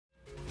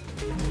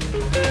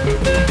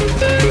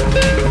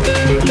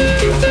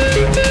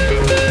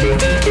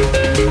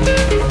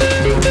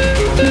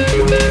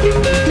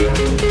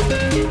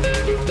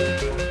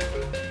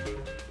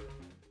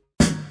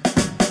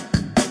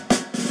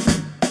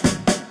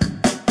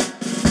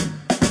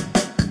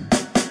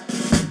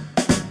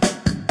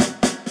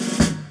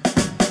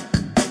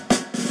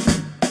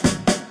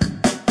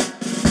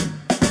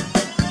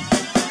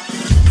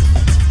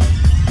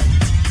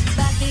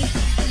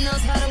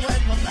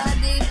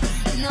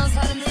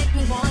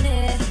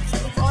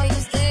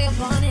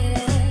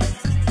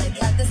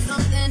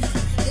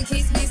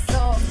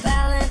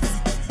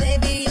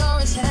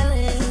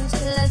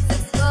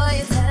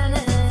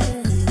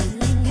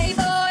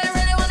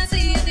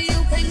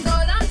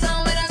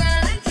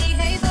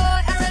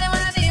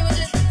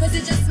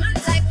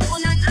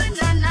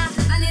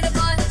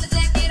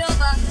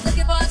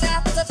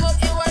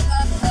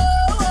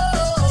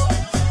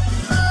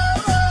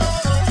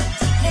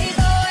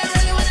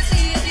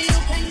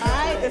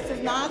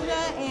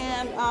Najah,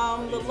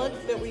 and the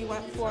look that we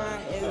went for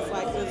is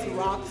like this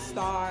rock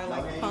star,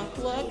 like punk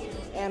look.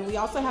 And we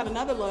also had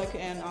another look,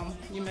 and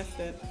you missed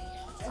it.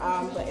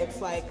 But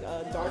it's like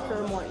a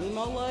darker, more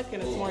emo look,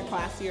 and it's more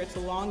classier. It's a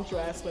long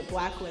dress with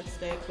black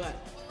lipstick, but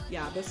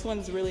yeah, this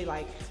one's really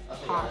like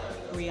pop,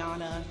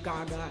 Rihanna,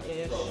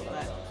 Gaga-ish,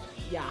 but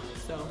yeah,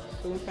 so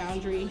Boom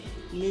Foundry,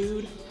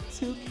 Nude,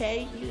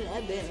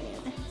 2K11.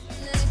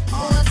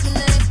 What's the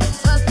name?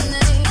 What's the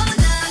name? Oh,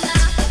 Nana.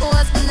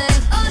 What's the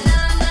name? Oh,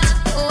 Nana.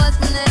 What's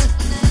the name?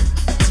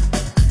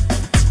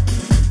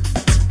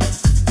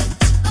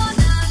 Oh,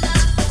 Nana.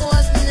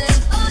 What's the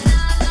name? Oh,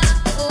 Nana.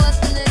 What's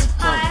the name?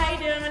 Hi, how you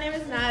doing? My name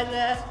is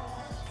Najah.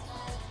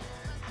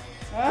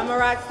 I'm a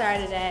rock star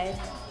today.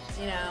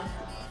 You know,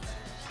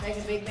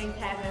 making big things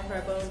happen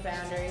for Boom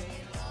Foundry.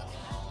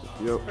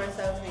 Yep. For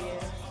Sophia.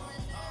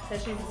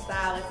 Because she's a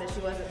stylist and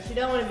she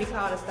don't want to be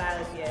called a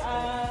stylist yet.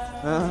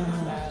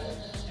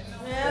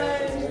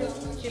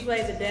 She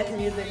played the death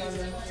music on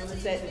the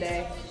set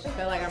today. I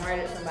felt like I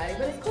murdered somebody,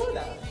 but it's cool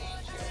though.